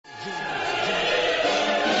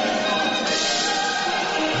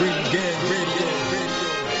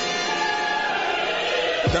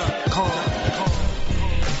RingGangRadio.com.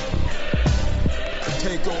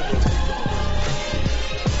 Take over.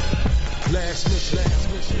 Last mission.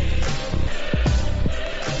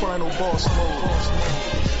 Final boss mode.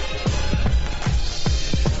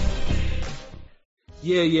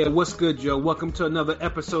 Yeah, what's good, Joe? Welcome to another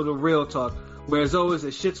episode of Real Talk, where as always,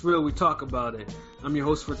 if shit's real, we talk about it. I'm your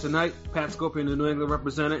host for tonight, Pat Scorpion, the New England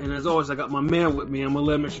representative, and as always, I got my man with me. I'm gonna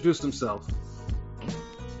let him introduce himself.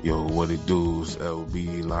 Yo, what it do is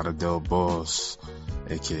LB Lauderdale Boss,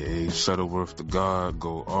 aka Shuttleworth the God,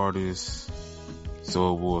 Go Artist,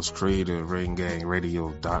 Soul Wars Creator,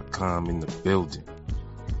 RingGangRadio.com in the building.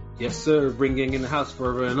 Yes, sir. Ring Gang in the house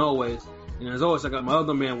forever and always. And as always, I got my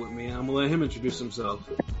other man with me, and I'm gonna let him introduce himself.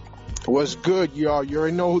 What's good, y'all? You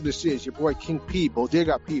already know who this is. Your boy King P,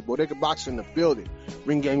 Bodega Boxer in the building.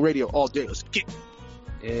 Ring Gang Radio all day. Let's get it.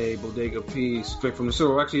 Hey, Bodega P, straight from the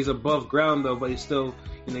sewer. Actually, he's above ground though, but he's still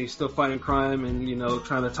fighting crime and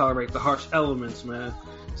trying to tolerate the harsh elements, man.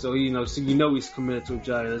 So he's committed to a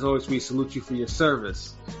job. As always, we salute you for your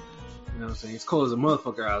service. You know what I'm saying? It's cold as a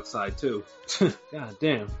motherfucker outside too. God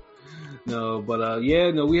damn. No, but we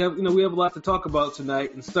have a lot to talk about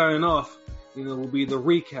tonight. And starting off, will be the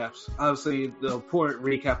recaps. Obviously, the important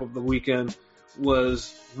recap of the weekend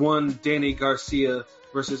was one Danny Garcia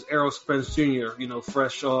versus Errol Spence Jr.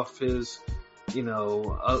 Fresh off his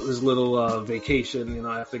little vacation.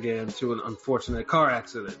 After getting into an unfortunate car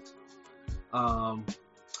accident.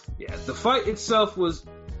 The fight itself was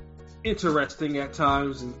interesting at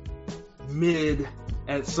times and mid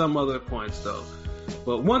at some other points though.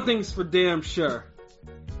 But one thing's for damn sure,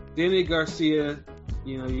 Danny Garcia,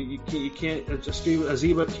 you can't a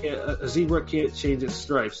zebra can't change its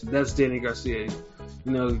stripes. That's Danny Garcia.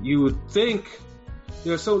 You would think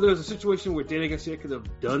there's a situation where Danny Garcia could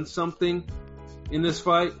have done something in this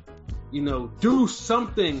fight, do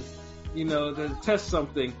something, to test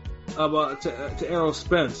something about to Errol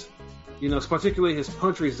Spence, particularly his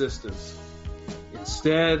punch resistance.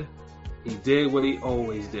 Instead, he did what he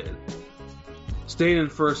always did. Stayed in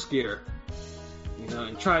first gear,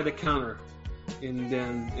 and tried to counter,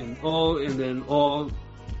 and all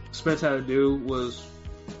Spence had to do was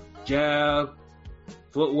jab,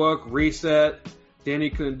 footwork, reset. Danny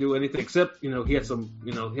couldn't do anything except, he had some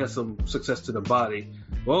success to the body.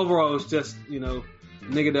 But overall, it was just,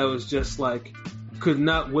 nigga that was just like, could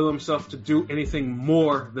not will himself to do anything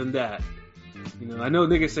more than that. I know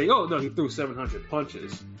niggas say, oh no, he threw 700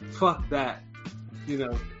 punches. Fuck that. He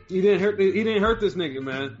didn't hurt this nigga,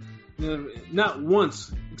 man. Not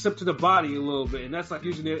once, except to the body a little bit, and that's like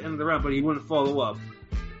usually the end of the round, but he wouldn't follow up.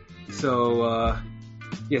 So,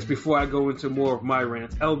 yes, before I go into more of my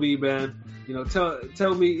rants, LB, man, tell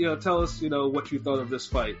us, what you thought of this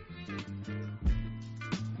fight.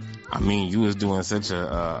 I mean, you was doing such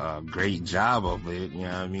a great job of it,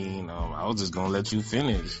 I was just gonna let you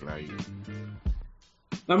finish, like.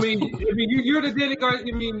 You're the Danny Garcia.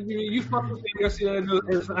 You fuck with Danny Garcia.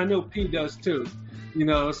 I know P does too.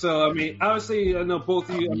 So obviously, I know both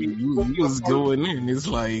of you. You was going in. It's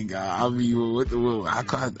like, how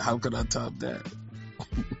could I top that?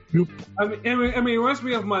 It reminds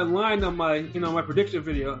me of my line on my prediction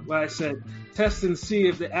video where I said, test and see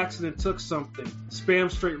if the accident took something. Spam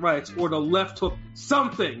straight rights or the left hook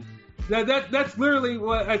something. That's literally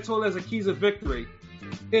what I told as a keys of victory.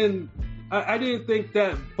 And I didn't think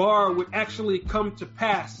that bar would actually come to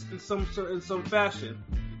pass in some fashion.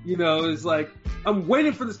 It's like, I'm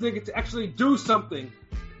waiting for this nigga to actually do something.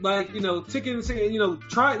 Like, ticket and saying,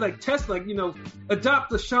 try, like, test, like, adopt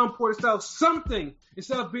the Sean Porter style, something,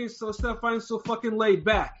 instead of finding so fucking laid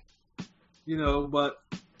back. But,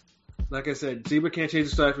 like I said, zebra can't change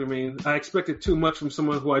the stripe. I expected too much from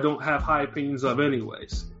someone who I don't have high opinions of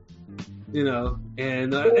anyways.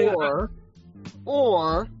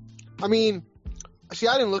 See,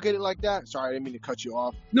 I didn't look at it like that. Sorry, I didn't mean to cut you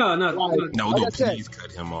off. No, Please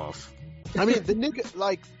cut him off. The nigga,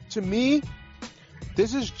 like, to me,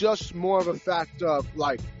 this is just more of a fact of,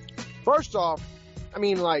 like, first off,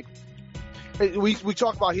 we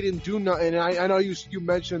talk about he didn't do nothing, and I know you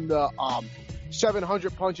mentioned the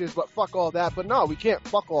 700 punches, but fuck all that. But no, we can't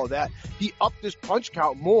fuck all that. He upped his punch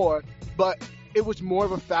count more, but it was more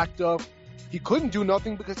of a fact of he couldn't do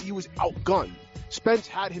nothing because he was outgunned. Spence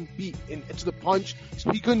had him beat into the punch.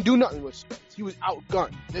 He couldn't do nothing with Spence. He was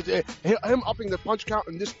outgunned. Him upping the punch count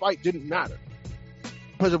in this fight didn't matter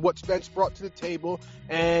because of what Spence brought to the table.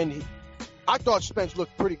 And I thought Spence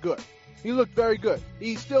looked pretty good. He looked very good.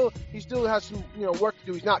 He still has some work to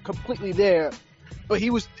do. He's not completely there, but he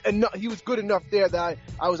was good enough there that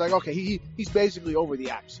I was like, okay, he's basically over the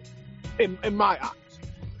action in my eyes.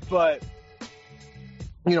 but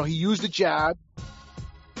you know, he used the jab,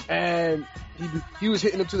 and he was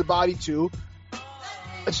hitting him to the body too.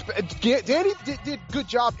 Danny did good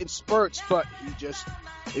job in spurts, but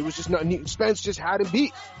it was just not. Spence just had him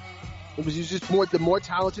beat. He was just the more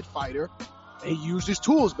talented fighter, and he used his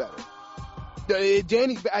tools better.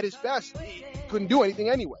 Danny, at his best, he couldn't do anything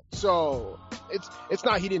anyway. So it's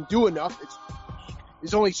not he didn't do enough.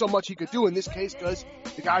 There's only so much he could do in this case because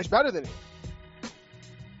the guy's better than him.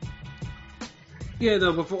 Yeah,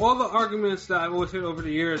 no, but for all the arguments that I've always heard over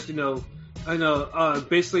the years, you know, I know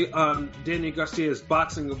basically on Danny Garcia's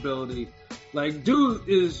boxing ability, like dude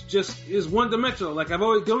is one dimensional. Like the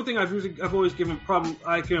only thing I've always given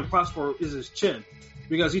props for is his chin,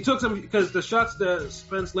 because he took some, because the shots that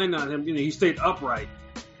Spence landed on him, you know, he stayed upright.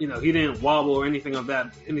 You know, he didn't wobble or anything of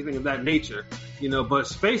that nature. You know, but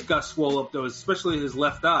his face got swollen up though, especially his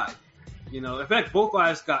left eye. You know, in fact, both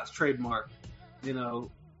eyes got trademarked. You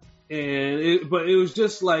know. But it was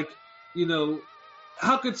just like, you know,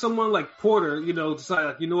 how could someone like Porter, you know, decide,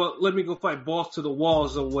 like, you know what, let me go fight balls to the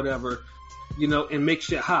walls or whatever, you know, and make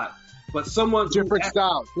shit hot. But someone different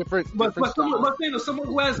styles. Someone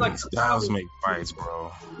who has like styles make fights,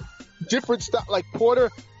 bro. Different style. Like Porter.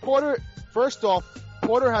 First off,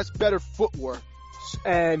 Porter has better footwork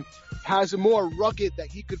and has a more rugged that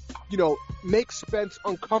he could, you know, make Spence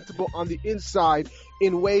uncomfortable on the inside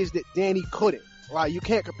in ways that Danny couldn't. Like, you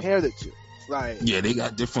can't compare the two. Like, yeah, they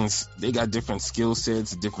got different skill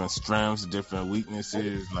sets, different strengths, different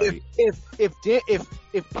weaknesses. Like,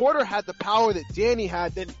 if Porter had the power that Danny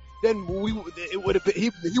had, then it would have been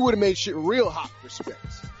he would have made shit real hot for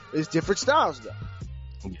Spence. It's different styles though.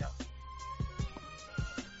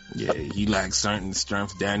 Yeah, he lacks certain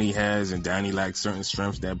strengths Danny has, and Danny lacks certain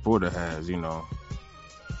strengths that Porter has. You know,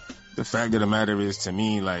 the fact of the matter is, to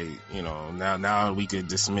me, like, you know, now we could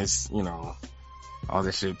dismiss, you know, all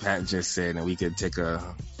the shit Pat just said, and we could take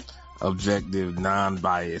a objective,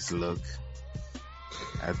 non-biased look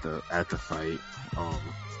at the fight.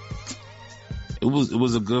 It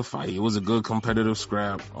was a good fight. It was a good competitive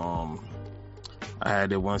scrap. I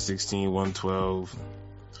had it 116, 112.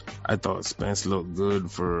 I thought Spence looked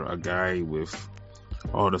good for a guy with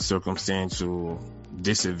all the circumstantial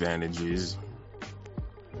disadvantages.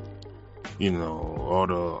 You know, all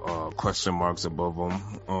the question marks above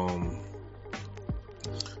him.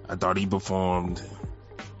 I thought he performed,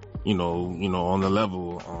 you know, on the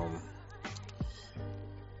level.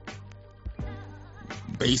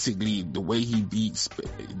 Basically, the way he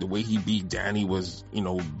beat Danny was, you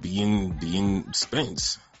know, being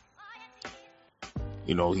Spence.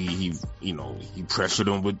 You know, he pressured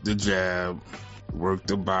him with the jab, worked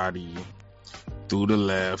the body, threw the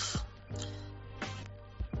left.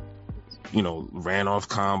 You know, ran off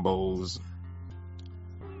combos.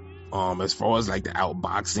 As far as like the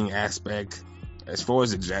outboxing aspect, as far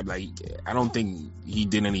as the jab, like, I don't think he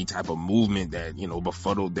did any type of movement that, you know,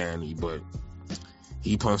 befuddled Danny, but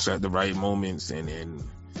he punched at the right moments, and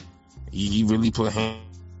he really put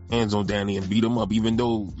hands on Danny and beat him up, even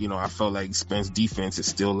though, you know, I felt like Spence's defense is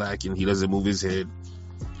still lacking. He doesn't move his head.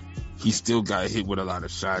 He still got hit with a lot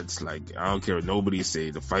of shots. Like, I don't care what nobody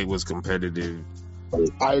say, the fight was competitive.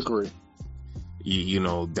 I agree. You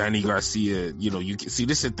know, Danny Garcia, you know, you can see,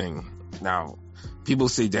 this is the thing. Now, people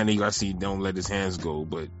say Danny Garcia don't let his hands go,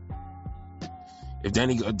 but if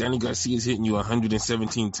Danny Garcia is hitting you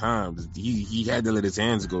 117 times, he had to let his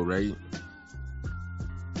hands go, right?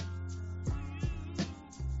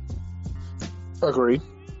 Agree.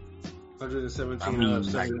 117 I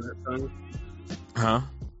mean, huh?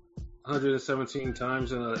 117 times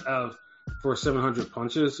for 700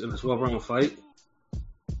 punches in a 12-round fight.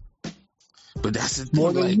 But that's the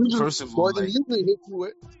thing, like, first of all, like, usually hit you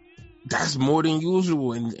with. That's more than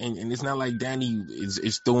usual, and it's not like Danny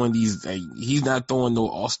is throwing these, like, he's not throwing no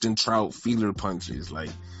Austin Trout feeler punches.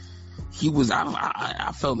 Like, he was,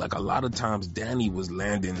 I felt like a lot of times Danny was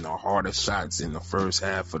landing the harder shots in the first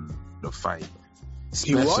half of the fight,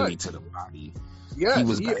 especially to the body. Yeah, he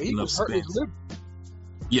was he backing up was hurting his Spence. lip.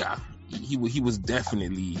 Yeah, he was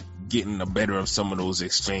definitely getting the better of some of those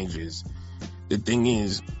exchanges. The thing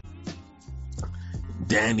is,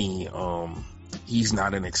 Danny, he's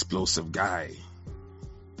not an explosive guy.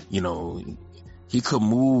 You know, he could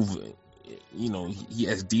move, you know, he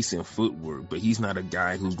has decent footwork, but he's not a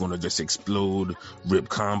guy who's going to just explode, rip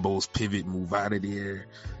combos, pivot, move out of there.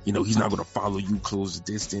 You know, he's not going to follow you close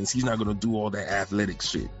the distance. He's not going to do all that athletic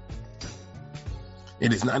shit.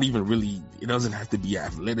 And it's not even really, it doesn't have to be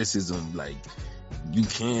athleticism. Like, you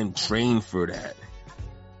can train for that,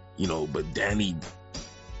 you know, but Danny,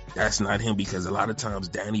 that's not him, because a lot of times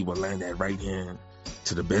Danny will land that right hand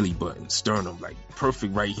to the belly button, sternum, like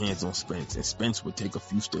perfect right hands on Spence. And Spence would take a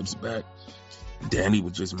few steps back. Danny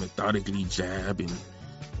would just methodically jab and,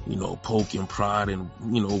 you know, poke and prod and,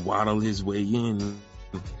 you know, waddle his way in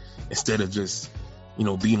instead of just, you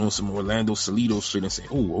know, being on some Orlando Salido shit and say,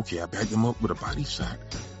 oh, okay, I backed him up with a body shot.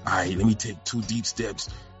 All right, let me take 2 deep steps,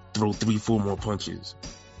 throw 3-4 more punches.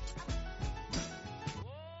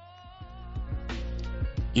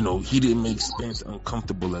 You know, he didn't make Spence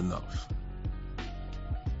uncomfortable enough.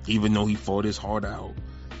 Even though he fought his heart out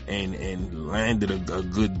and landed a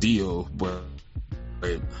good deal, but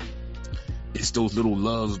it's those little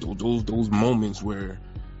loves, those moments where,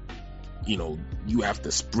 you know, you have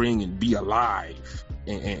to spring and be alive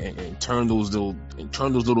and turn those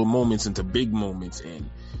little moments into big moments. And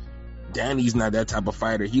Danny's not that type of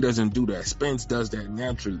fighter. He doesn't do that. Spence does that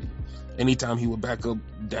naturally. Anytime he would back up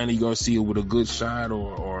Danny Garcia with a good shot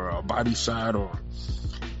or a body shot, or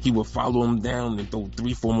he would follow him down and throw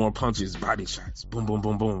 3-4 more punches, body shots, boom, boom,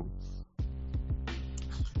 boom, boom.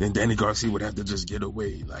 Then Danny Garcia would have to just get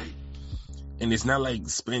away, like. And it's not like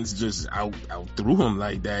Spence just out threw him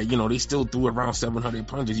like that. You know, they still threw around 700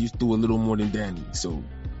 punches. He threw a little more than Danny. So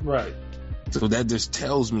right. So that just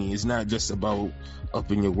tells me it's not just about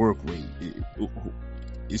upping your work rate.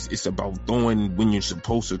 It's about throwing when you're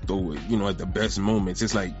supposed to throw it, you know, at the best moments.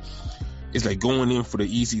 It's like going in for the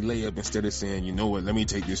easy layup instead of saying, you know what, let me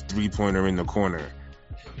take this 3-pointer in the corner.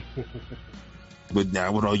 But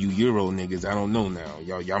now with all you Euro niggas, I don't know now.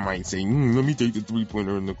 Y'all might say, let me take the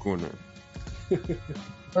 3-pointer in the corner.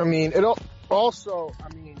 I mean, it also,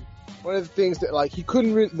 I mean, one of the things that, like, he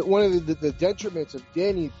couldn't really, one of the detriments of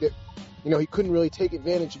Danny that, you know, he couldn't really take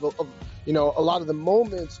advantage of, you know, a lot of the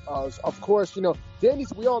moments of course, you know,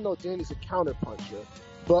 we all know Danny's a counter puncher,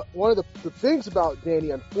 but one of the things about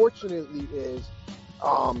Danny, unfortunately, is,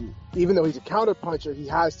 even though he's a counter puncher, he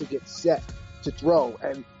has to get set to throw,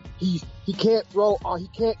 and he can't throw, he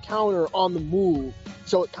can't counter on the move,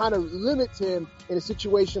 so it kind of limits him in a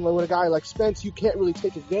situation like with a guy like Spence. You can't really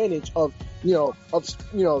take advantage of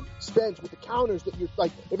Spence with the counters that you're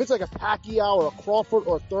like, if it's like a Pacquiao or a Crawford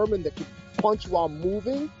or a Thurman that can punch while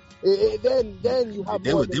moving, then you have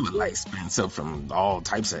they would light Spence up from all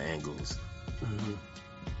types of angles. Mm-hmm.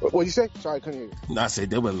 What did you say? Sorry, I couldn't hear you. No, I said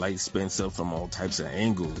they would light Spence up from all types of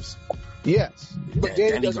angles. Yes, but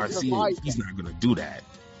Danny Garcia, he's not gonna do that.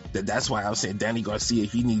 That's why I was saying Danny Garcia,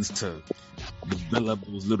 he needs to develop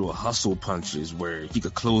those little hustle punches where he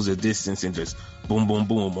could close the distance and just boom, boom,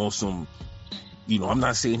 boom on some, you know, I'm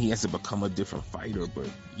not saying he has to become a different fighter, but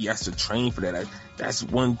he has to train for that. That's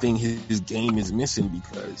one thing his game is missing,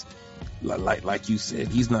 because like you said,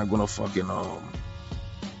 he's not gonna fucking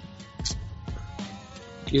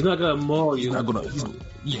he's not gonna maul you. He's not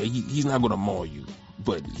gonna maul you,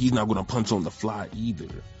 but he's not gonna punch on the fly either.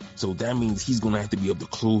 So that means he's gonna have to be able to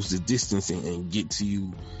close the distance and get to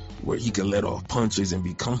you where he can let off punches and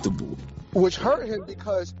be comfortable. Which hurt him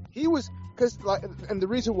because and the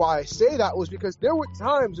reason why I say that was because there were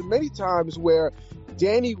many times where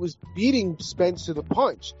Danny was beating Spence to the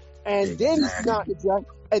punch, and exactly.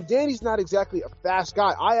 Danny's not exactly a fast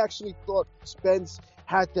guy. I actually thought Spence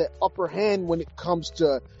had the upper hand when it comes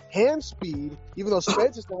to hand speed, even though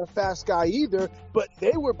Spence is not a fast guy either, but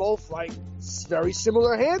they were both like very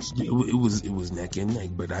similar hand speed. It was neck and neck,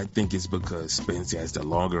 but I think it's because Spence has the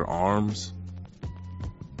longer arms,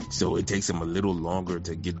 so it takes him a little longer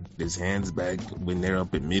to get his hands back when they're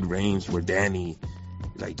up at mid range, where Danny,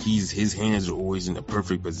 like, his hands are always in the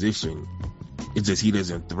perfect position. It's just he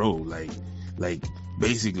doesn't throw like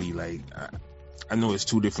basically, like, I know it's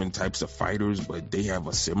two different types of fighters, but they have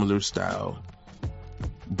a similar style.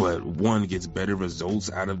 But one gets better results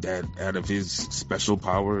out of his special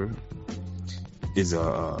power is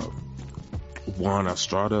Juan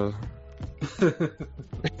Estrada.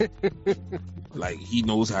 Like, he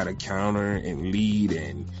knows how to counter and lead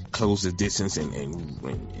and close the distance and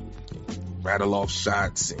rattle off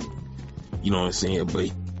shots, and you know what I'm saying.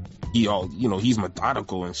 But he's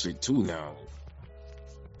methodical and shit too now.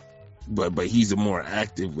 But he's more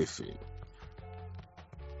active with it.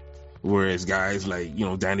 Whereas guys like, you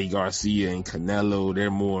know, Danny Garcia and Canelo, they're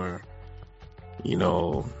more, you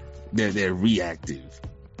know, they're reactive.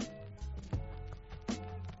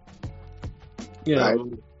 Yeah,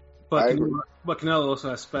 but Canelo also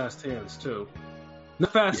has fast hands too.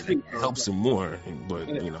 Not fast feet. It helps him more, but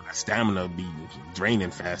you know, stamina be draining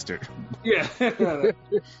faster. Yeah.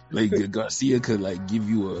 Like Garcia could like give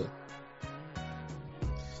you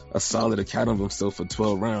a solid account of himself for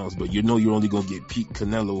 12 rounds, but you know you're only gonna get peak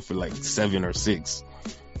Canelo for like 7 or 6.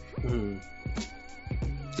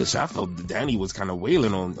 Because I felt Danny was kind of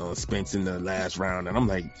wailing on Spence in the last round, and I'm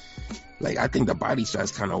like, like I think the body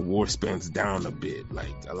shots kind of wore Spence down a bit.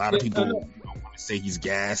 Like a lot of people want to say he's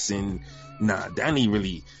gassing. Nah, Danny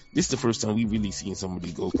really. This is the first time we really seen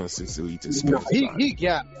somebody go consistently to Spence. He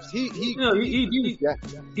gaps. He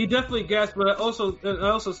definitely gassed, but I also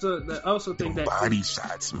think that body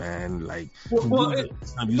shots, man. Like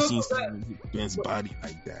have you seen Spence's body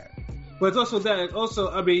like that? But it's also that.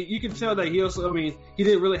 Also, I mean, you can tell that he also. I mean, he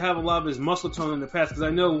didn't really have a lot of his muscle tone in the past. Because I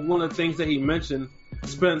know one of the things that he mentioned,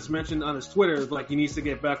 Spence mentioned on his Twitter, is like he needs to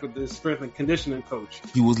get back with his strength and conditioning coach.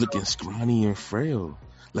 He was looking scrawny and frail.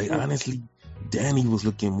 Like honestly, Danny was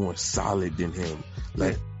looking more solid than him.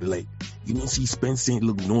 Like you didn't see Spence didn't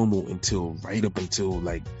look normal until right up until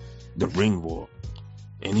like the ring walk,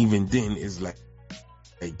 and even then it's like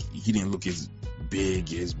he didn't look as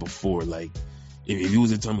big as before. Like if you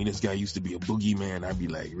was to tell me this guy used to be a boogeyman, I'd be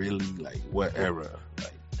like, really? Like what era?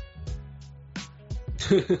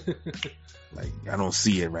 Like I don't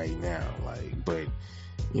see it right now. Like, but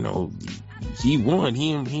you know, he won.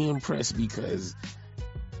 He impressed because.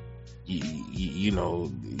 You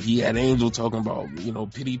know, he had Angel talking about, you know,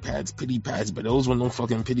 pity pads, but those were no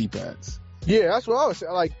fucking pity pads. Yeah, that's what I was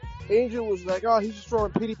saying. Like, Angel was like, oh, he's just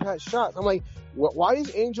throwing pity pad shots. I'm like, why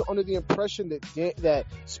is Angel under the impression that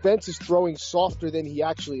Spence is throwing softer than he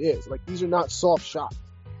actually is? Like, these are not soft shots.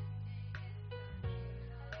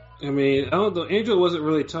 I mean, I don't know. Angel wasn't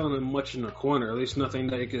really telling him much in the corner. At least nothing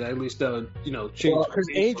that could change. Because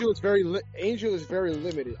Angel is very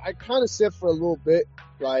limited. I kind of said for a little bit,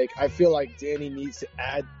 like I feel like Danny needs to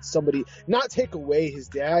add somebody, not take away his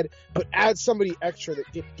dad, but add somebody extra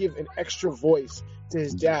that can give an extra voice to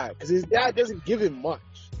his dad. Because his dad doesn't give him much.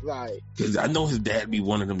 Like, because I know his dad be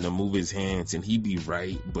wanting him to move his hands, and he be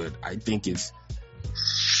right, but I think it's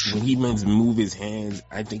when he means move his hands,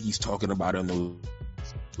 I think he's talking about in those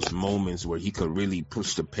moments where he could really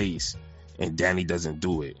push the pace and Danny doesn't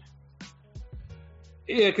do it.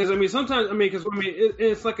 Yeah, because I mean sometimes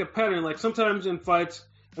it's like a pattern. Like sometimes in fights,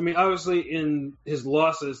 I mean obviously in his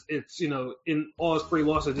losses, it's, you know, in all his 3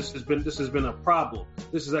 losses, this has been a problem.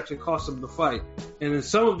 This has actually cost him the fight. And in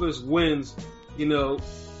some of his wins, you know,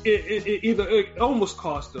 it almost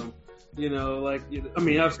cost him. You know, like, I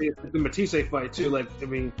mean, obviously the Matisse fight too. Like, I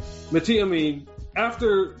mean,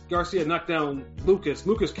 after Garcia knocked down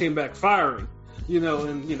Lucas came back firing, you know,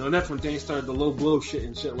 and that's when Danny started the low blow shit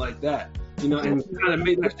and shit like that, you know, and kind of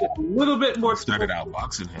made that shit a little bit more. Started out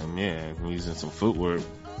boxing him, yeah, using some footwork.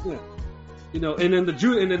 Yeah, you know, and then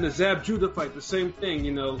the Zab Judah fight, the same thing,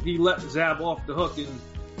 you know, he let Zab off the hook, and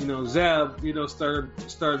you know, Zab, you know, started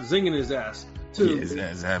zinging his ass too.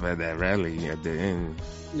 Yeah, Zab had that rally at the end.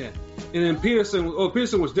 Yeah, and then Peterson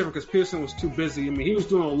was different because Peterson was too busy. I mean, he was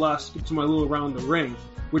doing a lot to my little around the ring,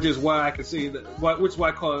 which is why I could see that. Which is why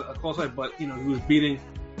I call it a close fight. But you know, he was beating.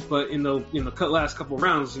 But in the last couple of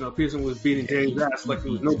rounds, you know, Peterson was beating Danny's ass like it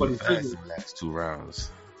was nobody's business. The last 2 rounds.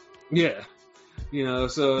 Yeah, you know,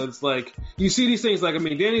 so it's like you see these things. Like, I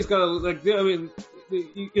mean, Danny's got like, I mean,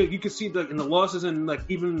 you can see in the losses and like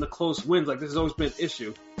even in the close wins, like this has always been an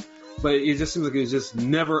issue. But it just seems like it's just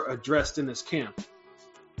never addressed in this camp.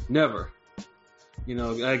 Never. You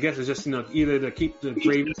know, I guess it's just, you know, either to keep the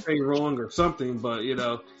gravy train wrong or something, but, you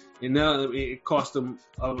know, and now it cost him.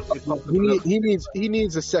 He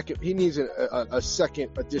needs a second. He needs a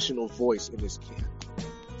second additional voice in this camp.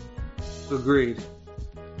 Agreed.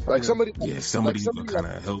 Like somebody. Yeah, somebody to kind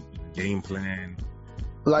of help the game plan.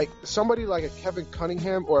 Like somebody like a Kevin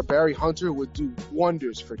Cunningham or a Barry Hunter would do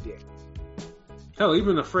wonders for Danny. Hell,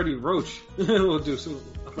 even a Freddie Roach will do some.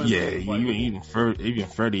 Yeah, even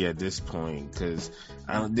Freddie at this point, because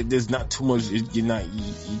there's not too much. You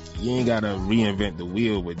ain't gotta reinvent the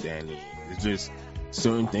wheel with Danny. It's just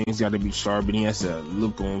certain things got to be sharp, and he has to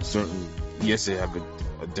look on certain. He has to have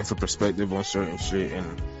a different perspective on certain shit,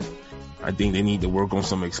 and I think they need to work on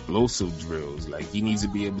some explosive drills. Like he needs to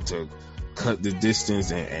be able to cut the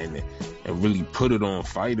distance and really put it on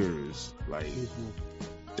fighters. Like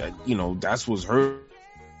that, you know, that's what's hurting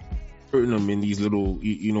him in these little,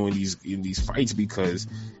 you know, in these fights, because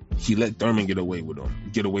he let Thurman get away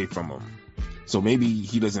from him. So maybe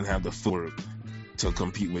he doesn't have the footwork to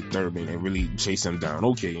compete with Thurman and really chase him down.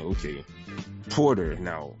 Okay.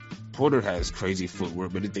 Porter has crazy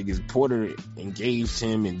footwork, but the thing is, Porter engaged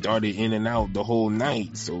him and darted in and out the whole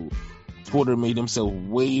night. So Porter made himself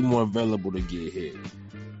way more available to get hit.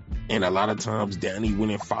 And a lot of times Danny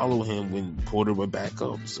wouldn't follow him when Porter would back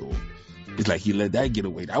up. So it's like he let that get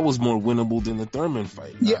away. That was more winnable than the Thurman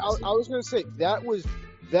fight. Yeah, I was going to say that was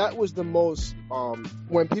the most.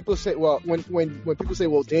 When people say, when people say,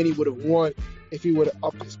 well, Danny would have won if he would have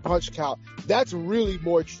upped his punch count. That's really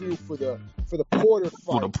more true for the Porter fight.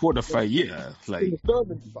 For the Porter fight, yeah, like the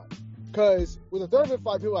Thurman fight. Because with a Thurman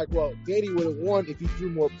fight, people are like, well, Danny would have won if he threw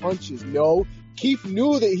more punches. No, Keith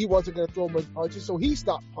knew that he wasn't going to throw more punches, so he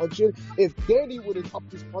stopped punching. If Danny would have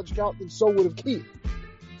upped his punch count, then so would have Keith.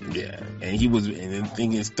 Yeah, and the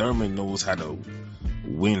thing is, Thurman knows how to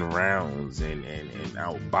win rounds and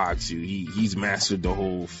outbox you. He's mastered the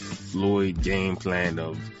whole Floyd game plan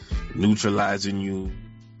of neutralizing you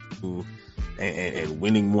and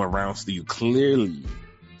winning more rounds to you clearly.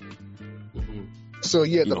 So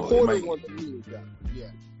yeah, the Porter one to me is that.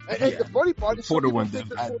 Yeah. And the funny part is Porter one.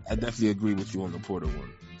 I definitely agree with you on the Porter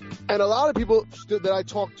one. And a lot of people that I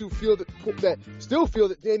talk to feel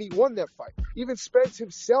that Danny won that fight. Even Spence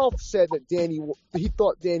himself said that he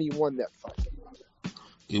thought Danny won that fight.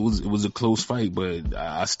 It was a close fight, but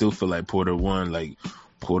I still feel like Porter won. Like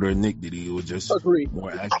Porter and Nick did, he was just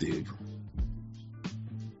more active.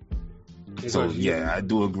 So yeah, I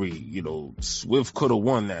do agree. You know, Swift could have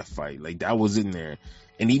won that fight. Like that was in there.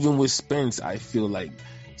 And even with Spence, I feel like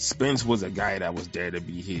Spence was a guy that was there to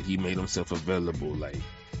be hit. He made himself available. Like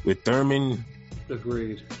with Thurman,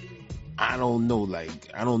 agreed. I don't know. Like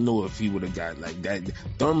I don't know if he would have got like that.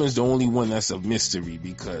 Thurman's the only one that's a mystery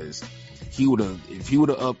because if he would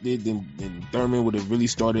have upped it, then Thurman would have really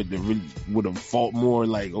started to would have fought more.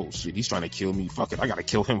 Like, oh shit, he's trying to kill me. Fuck it, I gotta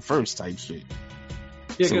kill him first, type shit.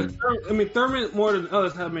 Yeah, because Thurman more than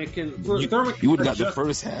others have Thurman. You would have got the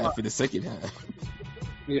first half and the second half.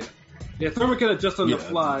 Yeah, Thurman can adjust on the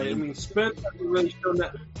fly. I mean, Spence hasn't really shown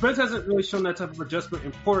that. Spence hasn't really shown that type of adjustment,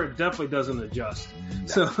 and Porter definitely doesn't adjust.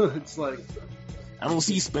 So it's like I don't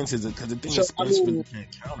see Spence as because the thing is Spence really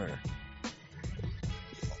can't counter.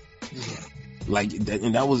 Like that,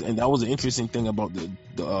 and that was an interesting thing about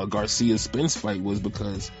the Garcia Spence fight was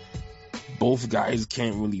because both guys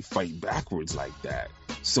can't really fight backwards like that.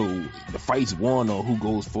 So the fight's won on who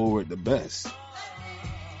goes forward the best.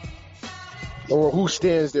 Or who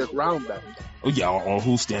stands their ground better. Oh yeah, or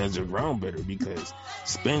who stands their ground better because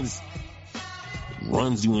Spence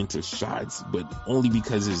runs you into shots, but only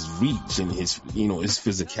because his reach and his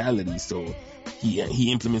physicality. So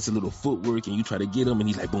he implements a little footwork and you try to get him and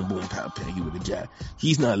he's like boom boom pow pow you with a jab.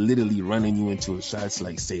 He's not literally running you into a shots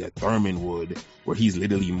like say a Thurman would, where he's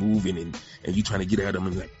literally moving and you trying to get at him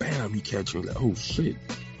and like bam, he catch you like oh shit,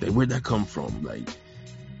 like where'd that come from? Like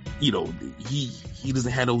he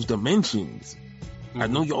doesn't have those dimensions. I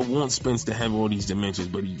know y'all want Spence to have all these dimensions,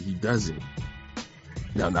 but he doesn't.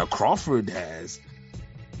 Now Crawford has,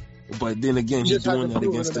 but then again, he's doing that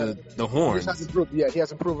against the Horns. He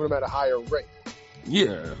hasn't proven them at a higher rate.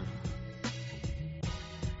 Yeah.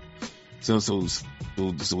 So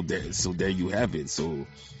there you have it. So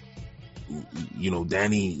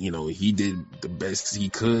Danny, he did the best he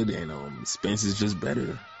could, and Spence is just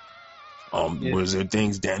better. Was there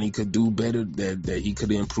things Danny could do better that he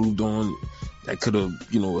could have improved on that could have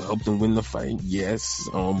helped him win the fight? Yes,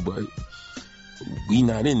 but we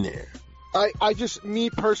not in there. Me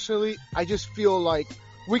personally, I just feel like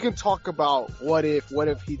we can talk about what if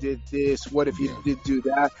he did this, what if he did do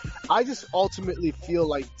that. I just ultimately feel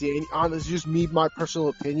like Danny, honestly, just me, my personal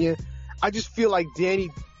opinion, I just feel like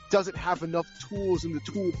Danny doesn't have enough tools in the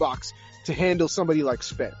toolbox to handle somebody like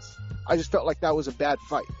Spence. I just felt like that was a bad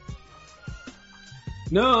fight.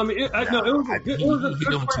 No, I mean, it was a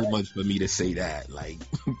good fight. Too much for me to say that. Like,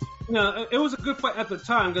 no, it was a good fight at the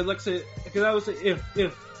time. Because I would say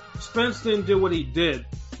if Spence didn't do what he did,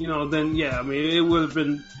 then yeah, I mean, it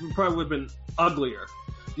probably would have been uglier,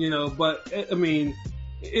 But I mean,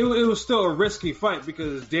 it was still a risky fight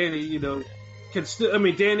because Danny,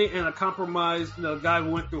 Danny and a compromised, guy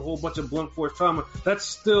who went through a whole bunch of blunt force trauma, that's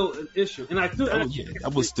still an issue. And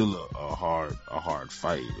that was still a hard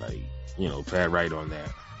fight. Like. Pat right on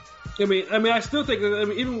that. I mean, I still think,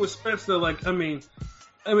 even with Spence, though, the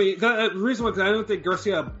reason why, because I don't think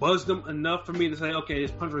Garcia buzzed him enough for me to say, okay,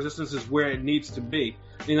 his punch resistance is where it needs to be.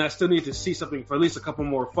 And I still need to see something for at least a couple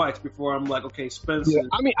more fights before I'm like, okay, Spence. Yeah,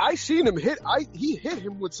 I seen him hit. He hit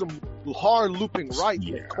him with some hard looping right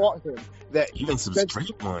that caught him. That even some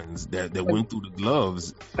straight ones that went through the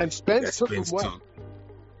gloves. And Spence took him well.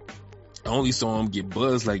 I only saw him get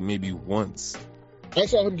buzzed like maybe once. I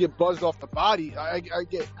saw him get buzzed off the body. I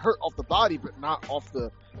get hurt off the body, but not off the.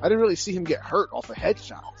 I didn't really see him get hurt off a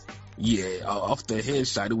headshot. Yeah, off the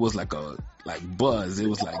headshot, it was like buzz. It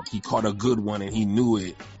was like he caught a good one and he knew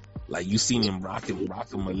it. Like you seen him rock him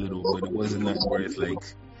a little, but it wasn't nothing where it's like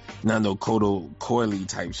not no Cotto Coily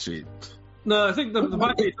type shit. No, I think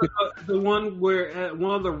the one where at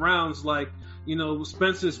one of the rounds,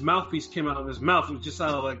 Spence's mouthpiece came out of his mouth. It was just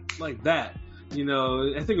out of like that. I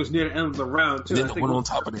think it was near the end of the round, too. Then the one on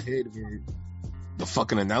top of the head where the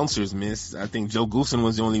fucking announcers missed. I think Joe Goosen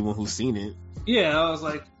was the only one who seen it. Yeah, I was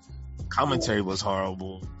like, commentary was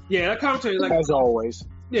horrible. Yeah, that commentary, like, As always.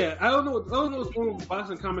 yeah, I don't know what's going on with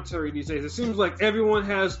boxing commentary these days. It seems like everyone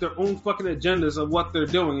has their own fucking agendas of what they're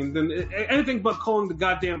doing, and then anything but calling the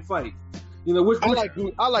goddamn fight. You know,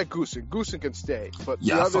 I like Goosen. Goosen can stay, but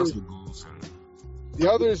Yeah, the I others, fucks with Goose.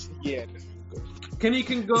 the others, yeah. Kenny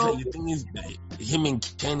can It's go. like, the thing is, him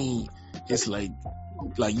and Kenny, it's like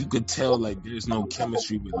you could tell like there's no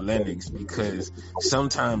chemistry with Lennox, because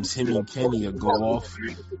sometimes him and Kenny will go off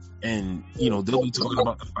and, you know, they'll be talking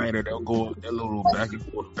about the fighter, they'll go their little back and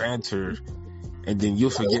forth banter, and then you'll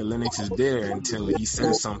forget Lennox is there until he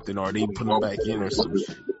says something or they put him back in or some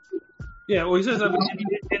shit. Yeah, well, he says that,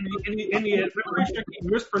 and he had very strict, he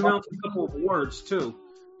mispronounced a couple of words too.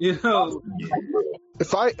 You know,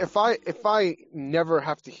 If I never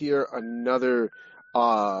have to hear another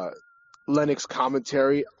Lennox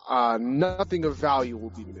commentary, nothing of value will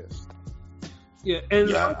be missed. yeah, and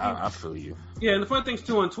Yeah, I feel you. yeah, and the fun thing's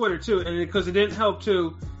too on Twitter too, and because it didn't help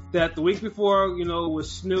too that the week before, you know, with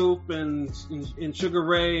Snoop and Sugar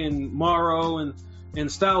Ray and Morrow and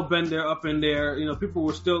Stylebender up in there, you know, people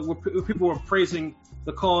were praising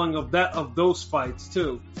the calling of those fights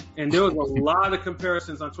too, and there was a lot of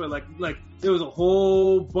comparisons on Twitter, like there was a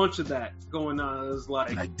whole bunch of that going on. It was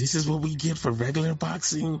like This is what we get for regular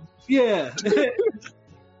boxing. yeah.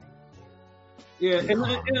 Yeah, and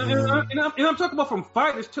I'm talking about from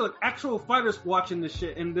fighters too, like actual fighters watching this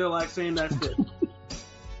shit, and they're like saying that shit.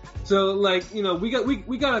 So like, you know, we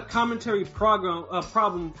got a commentary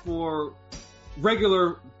problem for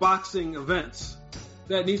regular boxing events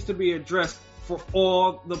that needs to be addressed for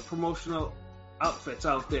all the promotional outfits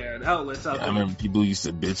out there and outlets out I there. remember people used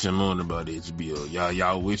to bitch him on about HBO.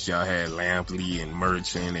 Y'all wish y'all had Lampley and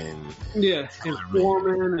Merchant and Yeah, and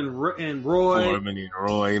Foreman and Roy. Foreman and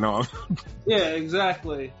Roy and all. Yeah,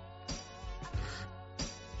 exactly.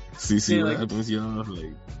 See Yeah, what like- happens, y'all?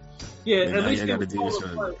 Like, Yeah, man, at now least you gotta they do were this. all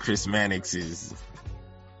the fight. Chris Mannix is.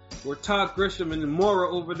 Or Todd Grisham and Mora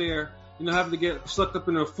over there, you know, having to get sucked up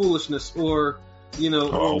in their foolishness, or you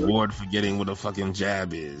know, Or Ward forgetting what a fucking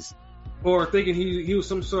jab is. or thinking he was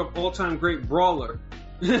some sort of all-time great brawler.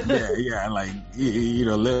 Yeah, like, you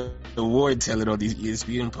know, let Ward tell it on these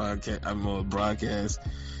ESPN broadcasts.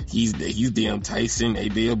 He's damn Tyson,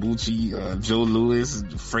 Abe Abuchi, Joe Louis,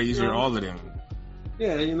 Frazier, Yeah. all of them.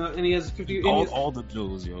 Yeah, you know, and he has 50. All the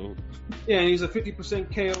Joes, yo. Yeah, and he's a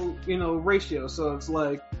 50% KO, you know, ratio. So it's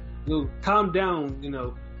like, you know, calm down. You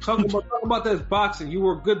know, talk about that boxing. You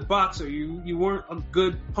were a good boxer. You weren't a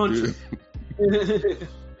good puncher.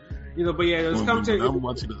 You know, but yeah, there's commentary. I'm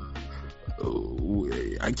watching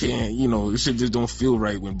I can't, you know, shit just don't feel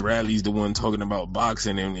right when Bradley's the one talking about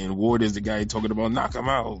boxing and Ward is the guy talking about knock him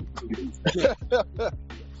out.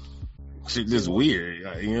 Shit just weird,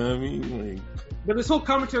 you know what I mean? Like, But this whole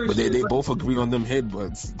commentary. but shit they is like- both agree on them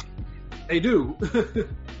headbutts. They do.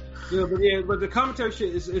 You know, but the commentary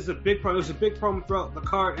shit is a big problem. It was a big problem throughout the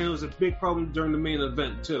card, and it was a big problem during the main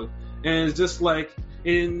event too. And it's just like,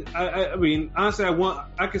 I mean, honestly,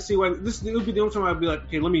 I can see why it would be the only time I'd be like,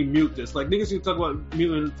 okay, let me mute this. Like niggas used to talk about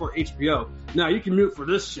muting for HBO. Now you can mute for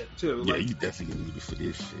this shit too. Yeah, Like, you definitely need it for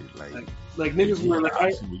this shit. like niggas were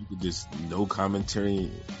like, you could just no commentary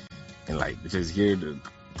and like just hear the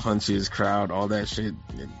punches, crowd, all that shit.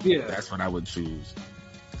 Yeah. That's what I would choose.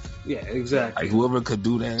 yeah, exactly. Like whoever could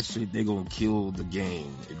do that shit, they gonna kill the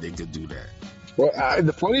game if they could do that. Well,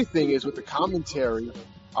 the funny thing is with the commentary,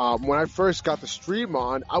 when I first got the stream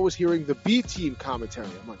on, I was hearing the B team commentary.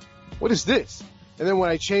 I'm like, what is this? And then when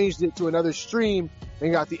I changed it to another stream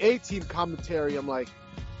and got the A team commentary, I'm like,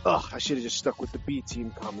 ugh, I should have just stuck with the B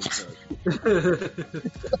team commentary.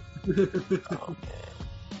 Oh,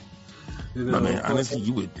 You man. know, I mean, but- honestly,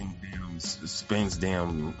 you would think damn Spence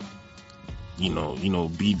damn, you know,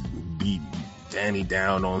 beat Danny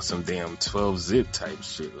down on some damn 12 zip type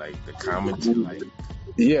shit. Like the commentary, like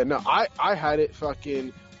Yeah, no, I had it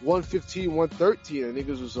fucking 115, 113, and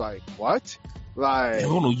niggas was like, what? Like,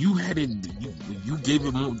 no, you had it. You gave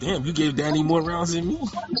it more. Damn, you gave Danny more rounds than me.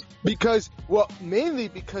 mainly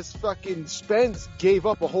because fucking Spence gave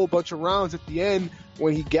up a whole bunch of rounds at the end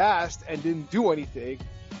when he gassed and didn't do anything.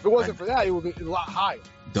 If it wasn't for that, it would be a lot higher.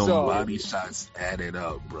 Them So- body shots added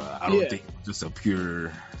up, bro. I don't Yeah. think it was just a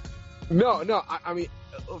pure. No, I mean,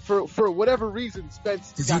 for whatever reason,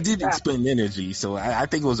 Spence Because he got did gassed. expend energy, so I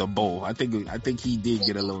think it was a both. I think he did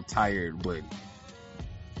get a little tired, but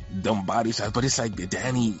them body shots. But it's like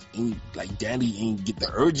Danny ain't get the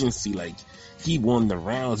urgency. Like he won the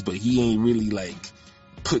rounds, but he ain't really like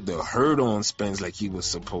put the hurt on Spence like he was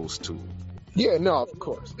supposed to. Yeah, no, of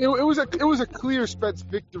course. It was a clear Spence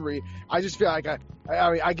victory. I just feel like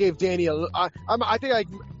I gave Danny I think I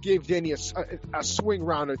gave Danny a swing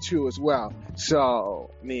round or two as well.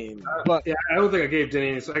 So I mean, but yeah, I don't think I gave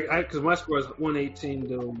Danny because my score is 118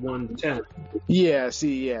 to 110. yeah,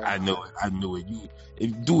 see, yeah, I know it.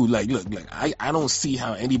 Dude, like, look, I don't see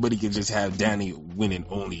how anybody can just have Danny winning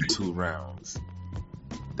only 2 rounds.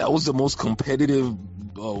 That was the most competitive,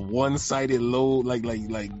 one-sided low, like.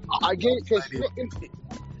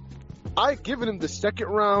 I've given him the second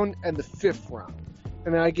round and the 5th round,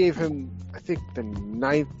 and then I gave him, I think, the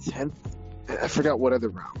 9th, 10th. I forgot what other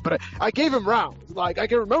round, but I gave him rounds. Like, I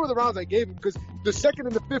can remember the rounds I gave him because the 2nd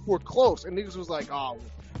and the 5th were close, and niggas was like, "Oh,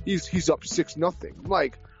 he's up 6-0." I'm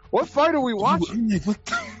like, what fight are we watching? I'm like,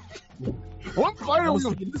 What fight I are was we?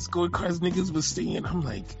 thinking the scorecards niggas was saying. I'm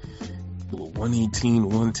like, 118,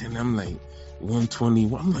 110. I'm like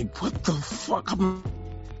 120. I'm like, what the fuck? I'm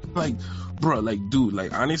like, bro, like, dude,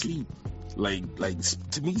 like, honestly, like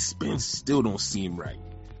to me, Spence still don't seem right.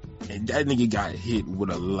 And that nigga got hit with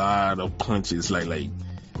a lot of punches. Like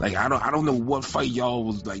I don't know what fight y'all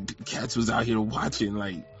was like. Cats was out here watching.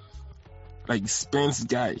 Like Spence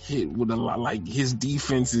got hit with a lot. Like his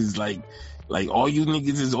defense is like all you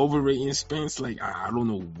niggas is overrating Spence. Like I don't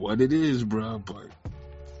know what it is, bro, but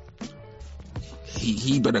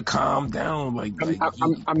he better calm down.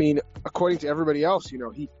 I mean, according to everybody else, you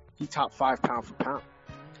know, he top 5 pound for pound.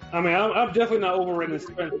 I mean, I'm definitely not overrating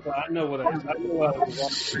Spence, but I know what I know what I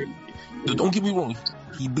was. Don't get me wrong.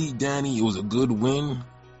 He beat Danny. It was a good win,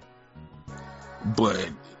 but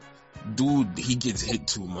dude, he gets hit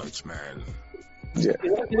too much, man. Yeah.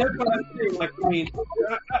 And that's what I'm saying. Like, I mean,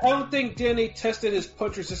 I don't think Danny tested his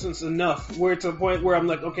punch resistance enough, where to the point where I'm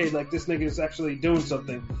like, okay, like this nigga is actually doing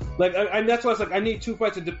something. Like, and that's why it's like I need 2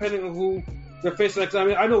 fights, depending on who they're facing. Like, I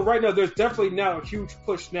mean, I know right now there's definitely now a huge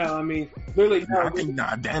push now. I mean, literally. I think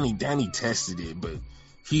Danny tested it, but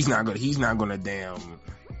he's not gonna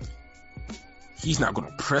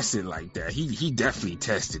press it like that. He definitely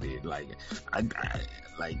tested it. Like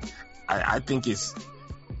I think it's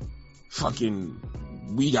fucking.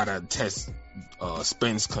 We gotta test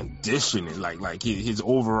Spence conditioning, like his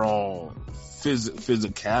overall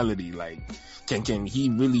physicality. Like, can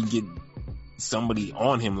he really get somebody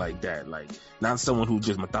on him like that? Like, not someone who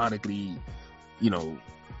just methodically, you know,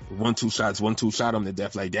 1-2 shot him to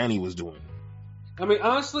death like Danny was doing. I mean,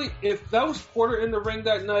 honestly, if that was Porter in the ring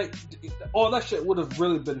that night, all that shit would have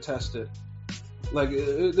really been tested. Like,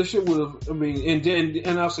 the shit would have, I mean,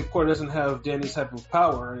 and obviously Porter doesn't have Danny's type of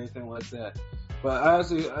power or anything like that. But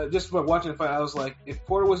honestly, just by watching the fight, I was like, if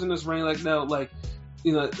Porter was in this ring like now, like,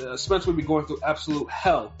 you know, Spence would be going through absolute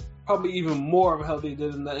hell. Probably even more of hell they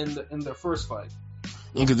did in their first fight.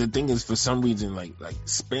 Yeah, because the thing is, for some reason, like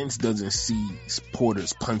Spence doesn't see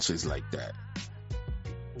Porter's punches like that.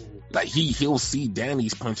 Like he'll see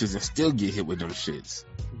Danny's punches and still get hit with them shits.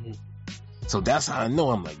 Mm-hmm. So that's how I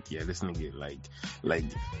know. I'm like, yeah, this nigga, like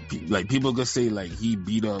people could say like he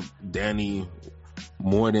beat up Danny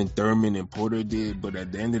more than Thurman and Porter did, but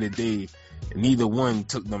at the end of the day, neither one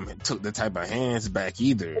took the type of hands back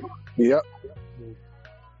either. Yep.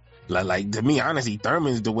 Like to me, honestly,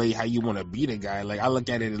 Thurman's the way how you want to beat a guy. Like I look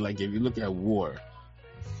at it like if you look at war.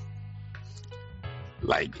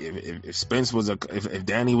 Like if Spence was if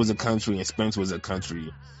Danny was a country and Spence was a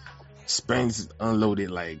country, Spence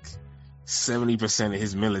unloaded like 70% of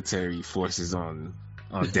his military forces on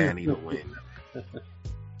Danny to win,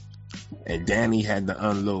 and Danny had to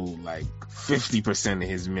unload like 50% of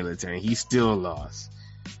his military, and he still lost.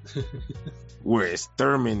 Whereas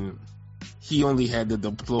Thurman, he only had to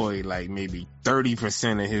deploy like maybe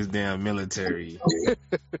 30% of his damn military.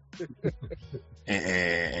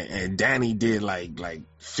 And Danny did like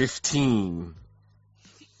 15,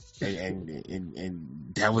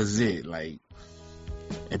 and that was it. Like,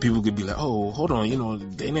 and people could be like, "Oh, hold on, you know,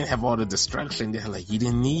 they didn't have all the destruction." They're like, "He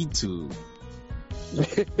didn't need to.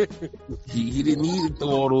 he didn't need to throw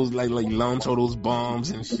all those like launch all those bombs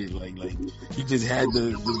and shit. Like he just had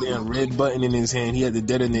the damn red button in his hand. He had the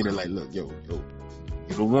detonator. Like, look, yo, you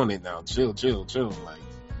don't want it now. Chill. Like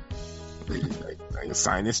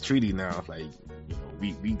sign this treaty now. Like, you know,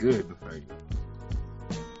 we good. Like,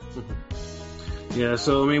 yeah.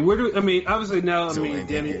 So I mean, obviously now,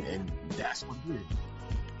 Danny, and that's what it is.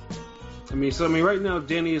 I mean, right now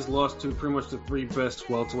Danny has lost to pretty much the 3 best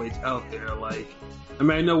welterweights out there. Like, I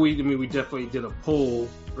mean, I know we definitely did a poll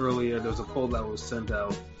earlier. There was a poll that was sent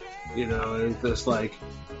out. You know, and it's just like,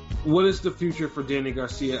 what is the future for Danny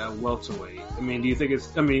Garcia at welterweight? I mean, do you think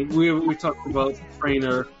it's? I mean, we talked about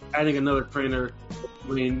trainer, adding another trainer.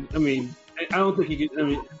 I mean, I don't think he can. I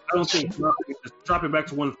mean, I don't think dropping back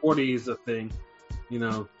to 140 is a thing. You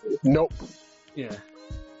know. Nope. Yeah.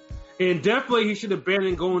 And definitely he should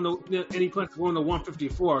abandon going to any place going to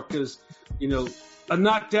 154 because a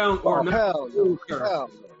knockdown or hell no.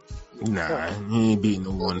 Nah, he ain't beating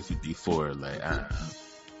no 154. Like, yeah,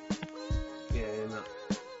 no.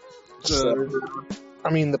 So, I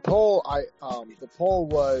mean, the poll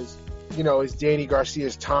was, is Danny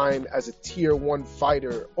Garcia's time as a tier 1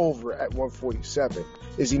 fighter over at 147?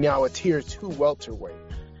 Is he now a tier 2 welterweight?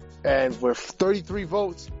 And with 33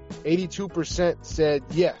 votes, 82% said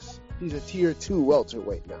yes, he's a tier 2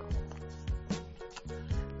 welterweight now.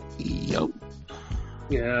 Yep.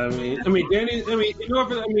 Yeah, Danny.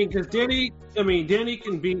 Because Danny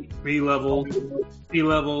can beat B levels,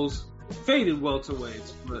 faded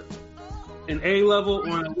welterweights, but an A level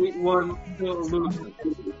or an elite one, still losing.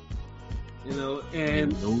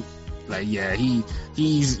 And like, yeah,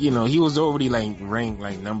 he's he was already like ranked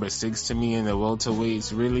like number 6 to me in the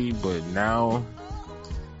welterweights, really, but now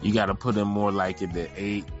you got to put him more like in the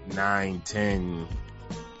 8, 9, 10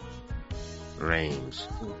 range.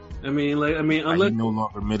 Unless he's no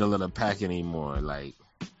longer middle of the pack anymore. Like,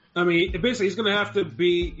 basically he's gonna have to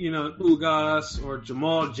be, Ugas or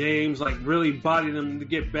Jamal James, like really body them to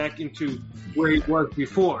get back into where he was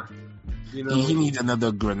before. He needs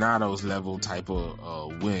another Granados level type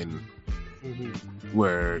of win,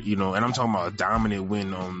 where and I'm talking about a dominant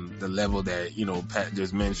win on the level that Pat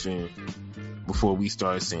just mentioned before we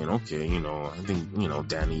started saying, okay, I think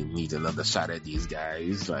Danny needs another shot at these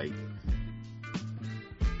guys, like.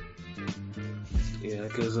 Yeah,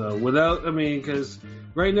 because because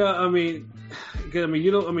right now, basically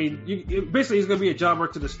he's gonna be a jobber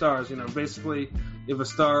to the stars. Basically, if a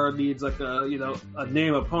star needs like a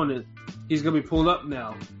name opponent, he's gonna be pulled up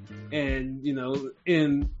now, and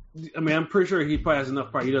I'm pretty sure he probably has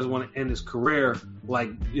enough pride. He doesn't want to end his career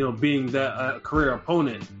like being that career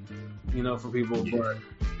opponent, for people. But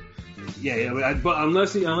but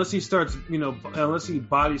unless he starts, unless he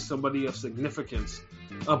bodies somebody of significance.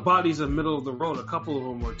 Bodies in the middle of the road, a couple of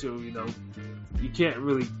them or two, you can't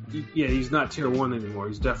really, he's not tier 1 anymore.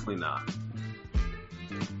 He's definitely not.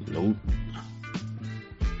 Nope.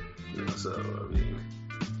 Like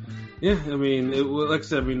I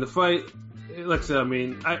said, the fight, like I said,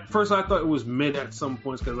 first I thought it was mid at some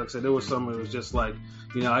points, because like I said, there was some, it was just like,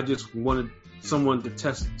 I just wanted someone to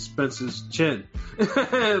test Spence's chin.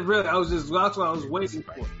 Really, that's what I was waiting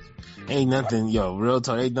for. Ain't nothing, real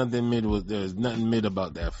talk. Ain't nothing mid. There's nothing mid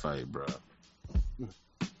about that fight, bro.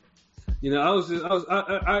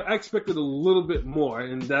 I expected a little bit more,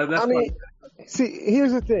 and that's. See,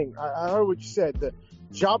 here's the thing. I heard what you said. The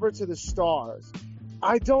jobber to the stars.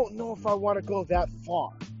 I don't know if I want to go that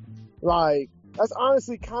far. Like, that's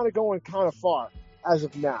honestly kind of going kind of far as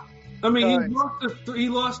of now. He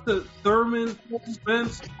lost to Thurman,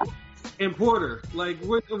 Spence, and Porter. Like,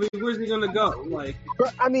 where's he gonna go? Like,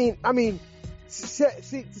 but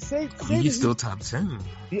he's still top 10.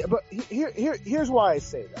 Yeah, but here's why I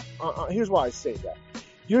say that.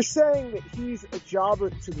 You're saying that he's a jobber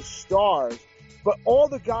to the stars, but all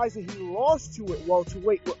the guys that he lost to at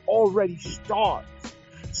welterweight were already stars.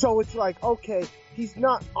 So it's like, okay, he's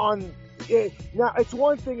not on. Now it's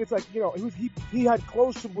one thing. It's like, he had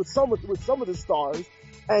close with some of the stars,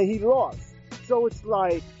 and he lost. So it's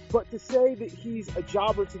like, but to say that he's a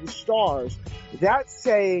jobber to the stars, that's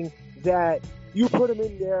saying that you put him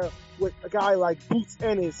in there with a guy like Boots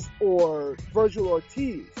Ennis or Virgil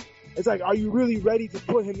Ortiz. It's like, are you really ready to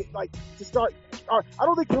put him, like, to start? I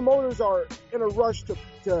don't think promoters are in a rush to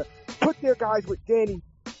put their guys with Danny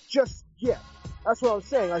just yet. That's what I'm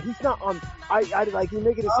saying. Like, he's not on. You're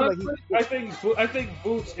making it seem like he's. I think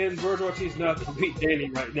Boots and Virgil Ortiz not going to beat Danny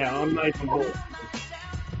right now. I'm not even going.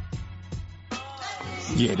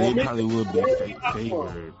 Yeah, they probably would be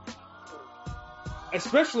favored.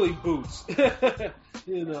 Especially Boots.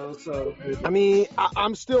 So.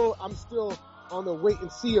 I'm still on the wait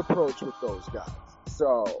and see approach with those guys.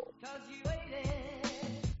 So.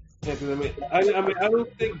 Yeah, I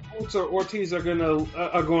don't think Boots or Ortiz are going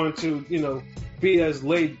to be as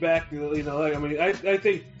laid back. I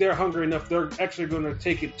think they're hungry enough. They're actually going to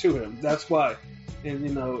take it to him. That's why. And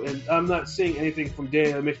and I'm not seeing anything from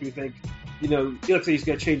Danny that makes me think, let's say he's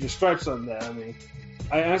got to change the stripes on that.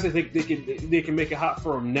 I honestly think they can make it hot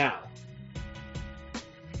for him now.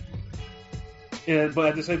 But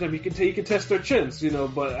at the same time, he can test their chins,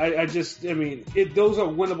 But those are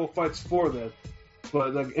winnable fights for them.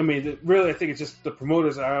 But really, I think it's just the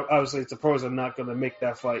promoters are obviously the pros are not going to make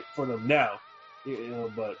that fight for them now,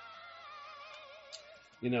 But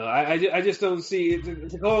I just don't see it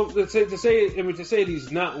to say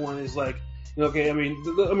he's not one is like Okay, I mean,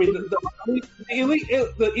 the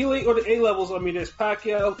elite or the A levels. I mean, there's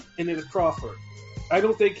Pacquiao and there's Crawford. I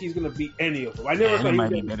don't think he's gonna beat any of them. I never And thought it he might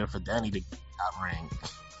be would. better for Danny to get top rank.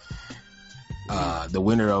 The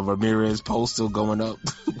winner of Ramirez Postal going up.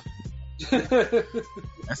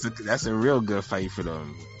 That's a real good fight for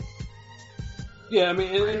them. Yeah, I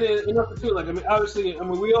mean, and number two, like, I mean, obviously, I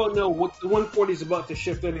mean, we all know what the 140 is about to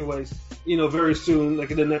shift, anyways. You know, very soon,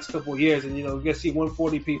 like in the next couple of years, and you know, we're gonna see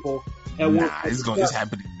 140 people at Nah, 140. it's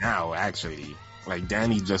happening now. Actually, like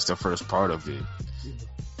Danny's just the first part of it.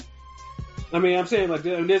 I mean, I'm saying like,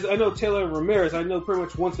 I know Taylor and Ramirez. I know pretty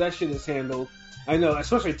much once that shit is handled, I know,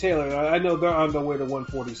 especially Taylor. I know they're on their way to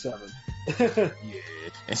 147. Yeah,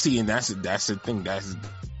 and see, and that's the thing.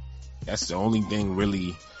 That's the only thing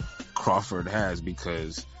really Crawford has,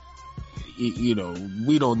 because you know,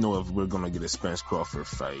 we don't know if we're gonna get a Spence Crawford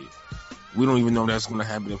fight. We don't even know that's gonna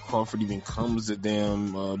happen if Crawford even comes to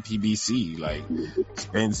damn PBC. Like,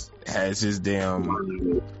 Spence has his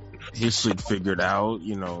shit figured out.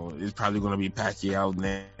 You know, it's probably gonna be Pacquiao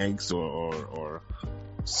next, or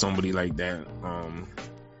somebody like that.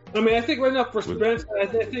 I mean, I think right now for Spence, I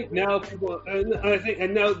think now people,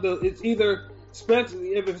 it's either Spence.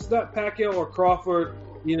 If it's not Pacquiao or Crawford,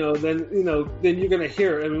 then you're gonna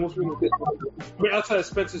hear it. I mean, most people, outside of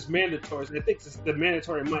Spence's mandatories, I think the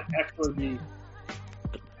mandatory might actually be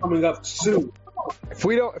coming up soon. If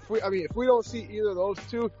we don't see either of those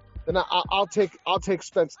two, then I'll take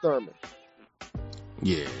Spence Thurman.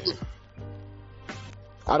 Yeah.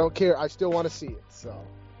 I don't care. I still want to see it. So.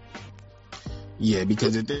 Yeah,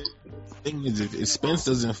 because the thing is, if Spence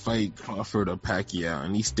doesn't fight Crawford or Pacquiao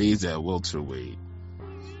and he stays at welterweight,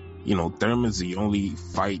 Thurman's the only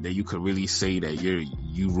fight that you could really say that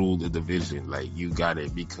you rule the division, like you got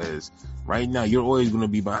it. Because right now you're always going to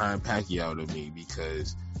be behind Pacquiao to me,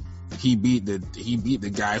 because he beat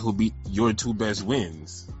the guy who beat your two best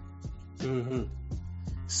wins. Mm-hmm.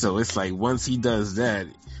 So it's like, once he does that,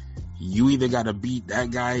 you either got to beat that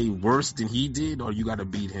guy worse than he did, or you got to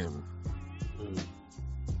beat him.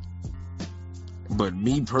 But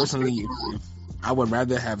me personally, if I would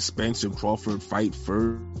rather have Spence and Crawford fight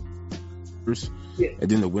first, and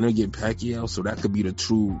then the winner get Pacquiao, so that could be the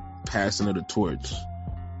true passing of the torch.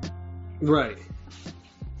 Right.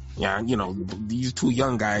 Yeah, these two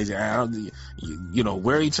young guys,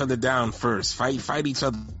 wear each other down first. Fight each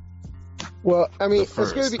other. Well, I mean,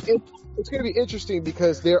 it's gonna be interesting,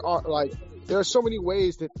 because there are so many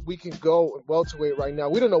ways that we can go welterweight right now.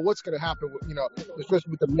 We don't know what's going to happen, especially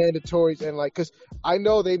with the mandatories, and because I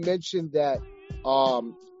know they mentioned that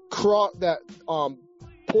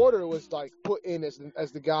Porter was put in as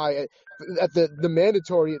the guy at the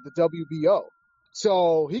mandatory at the WBO,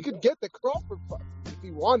 so he could get the Crawford fight if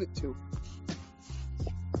he wanted to.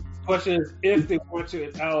 Question is if they want to,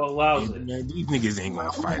 and Al allows it. Man, these niggas ain't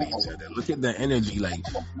gonna fight each other. Look at the energy. Like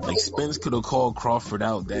Spence could have called Crawford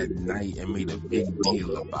out that night and made a big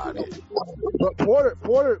deal about it. But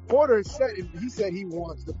Porter said he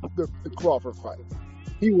wants the Crawford fight.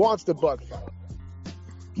 He wants the Buck fight.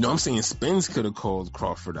 No, I'm saying Spence could have called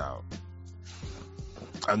Crawford out.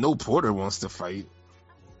 I know Porter wants to fight.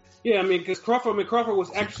 Yeah, I mean, because Crawford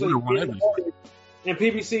was actually and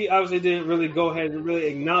PBC obviously didn't really go ahead and really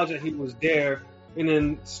acknowledge that he was there. And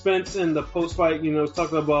then Spence in the post fight, was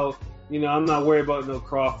talking about, I'm not worried about no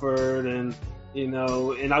Crawford, and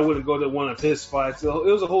and I wouldn't go to one of his fights. So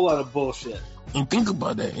it was a whole lot of bullshit. And think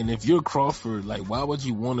about that. And if you're Crawford, why would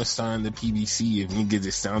you want to sign the PBC if niggas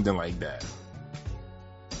is sounding like that?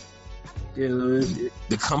 The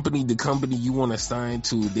company you want to sign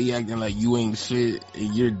to, they acting like you ain't shit,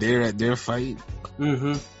 and you're there at their fight.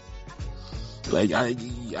 Mm-hmm.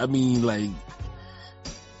 I mean,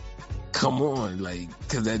 come on,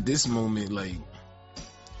 because at this moment,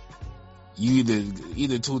 you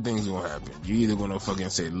either two things gonna happen. You either gonna fucking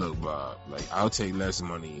say, look, Bob, I'll take less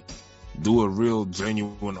money, do a real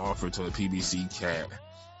genuine offer to a PBC cat.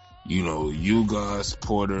 Ugas,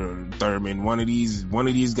 Porter, Thurman, one of these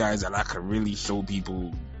guys that I could really show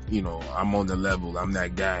people, I'm on the level, I'm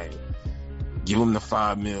that guy. Give him the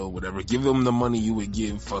 $5 million, whatever. Give him the money you would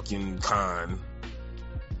give fucking Khan.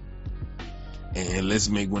 And let's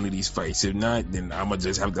make one of these fights. If not, then I'm going to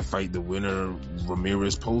just have to fight the winner,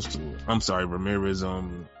 Ramirez Postal. I'm sorry, Ramirez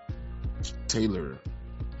Taylor.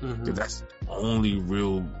 Mm-hmm. Because that's the only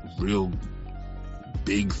real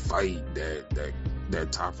big fight that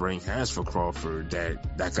Top Rank has for Crawford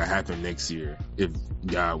that could happen next year, if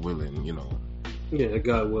God willing, Yeah,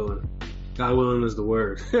 God willing. God willing is the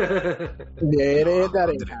word. Yeah, that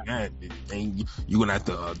ain't. You're gonna have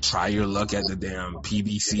to try your luck at the damn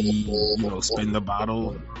PBC, spin the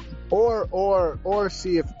bottle. Or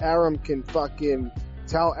see if Arum can fucking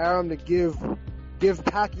tell Arum to give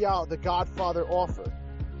Pacquiao the Godfather offer.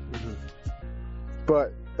 Mhm.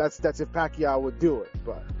 But that's if Pacquiao would do it.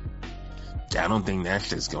 But I don't think that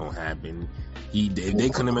shit's gonna happen. If they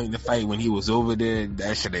couldn't make the fight when he was over there,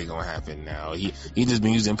 that shit ain't gonna happen now. He just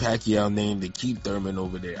been using Pacquiao name to keep Thurman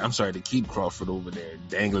over there. I'm sorry, to keep Crawford over there,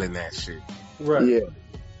 dangling that shit. Right. yeah,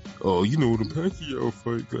 Oh, you know the Pacquiao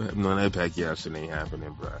fight could happen. No, that Pacquiao shit ain't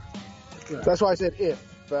happening, bro. that's why I said if,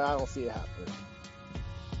 but I don't see it happening.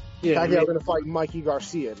 Yeah, Pacquiao gonna fight Mikey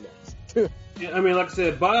Garcia next. yeah, I mean, like I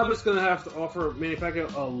said, Bob is going to have to offer Manny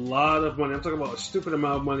Pacquiao a lot of money. I'm talking about a stupid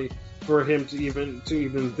amount of money for him to even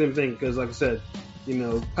think. Because, like I said,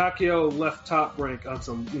 Pacquiao left Top Rank on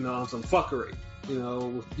some fuckery.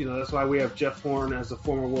 That's why we have Jeff Horn as a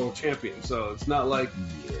former world champion. So it's not like,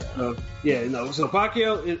 So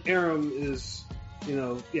Pacquiao and Arum is,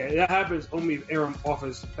 that happens only if Arum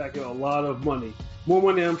offers Pacquiao a lot of money. More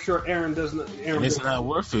money, I'm sure Aaron doesn't. And it's not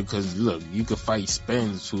worth it because look, you could fight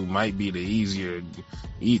Spence, who might be the easier.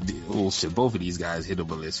 Both of these guys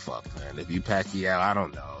hittable as fuck, man. If you Pacquiao, I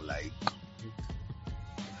don't know, like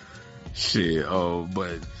shit. Oh,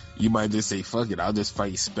 but you might just say, fuck it, I'll just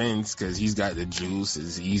fight Spence because he's got the juice.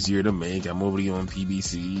 It's easier to make. I'm already on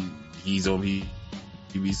PBC. He's on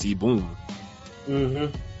PBC. Boom.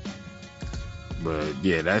 Mm-hmm. But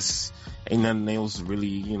yeah, ain't nothing else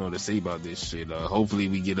really, to say about this shit. Hopefully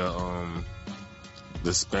we get the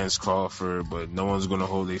Spence Crawford, but no one's gonna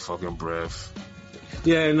hold their fucking breath.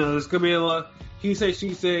 Yeah, no, there's gonna be a lot. He say,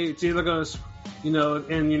 she say. It's either gonna,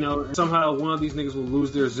 and somehow one of these niggas will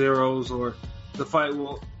lose their zeros, or the fight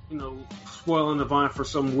will, spoil on the vine for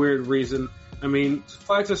some weird reason. I mean,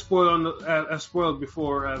 fights have spoiled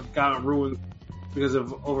before, have gotten ruined because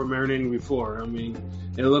of over marinating before. I mean,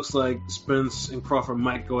 it looks like Spence and Crawford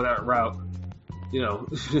might go that route,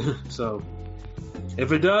 So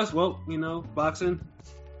if it does, well, boxing,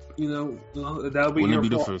 that'll be. Wouldn't your it be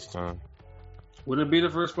fault. the first time? Wouldn't it be the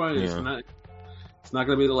first fight? Yeah. It's not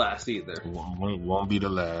going to be the last either. Won't be the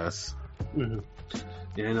last. Mm-hmm.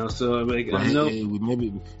 Yeah, so But hey,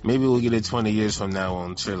 maybe we'll get it 20 years from now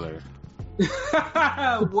on Triller.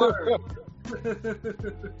 Word.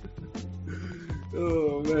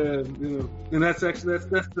 Oh man, and that's actually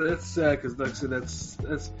that's sad because like I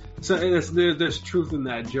said, there's truth in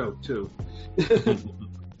that joke too.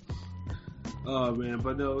 Oh man,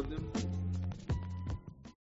 but no,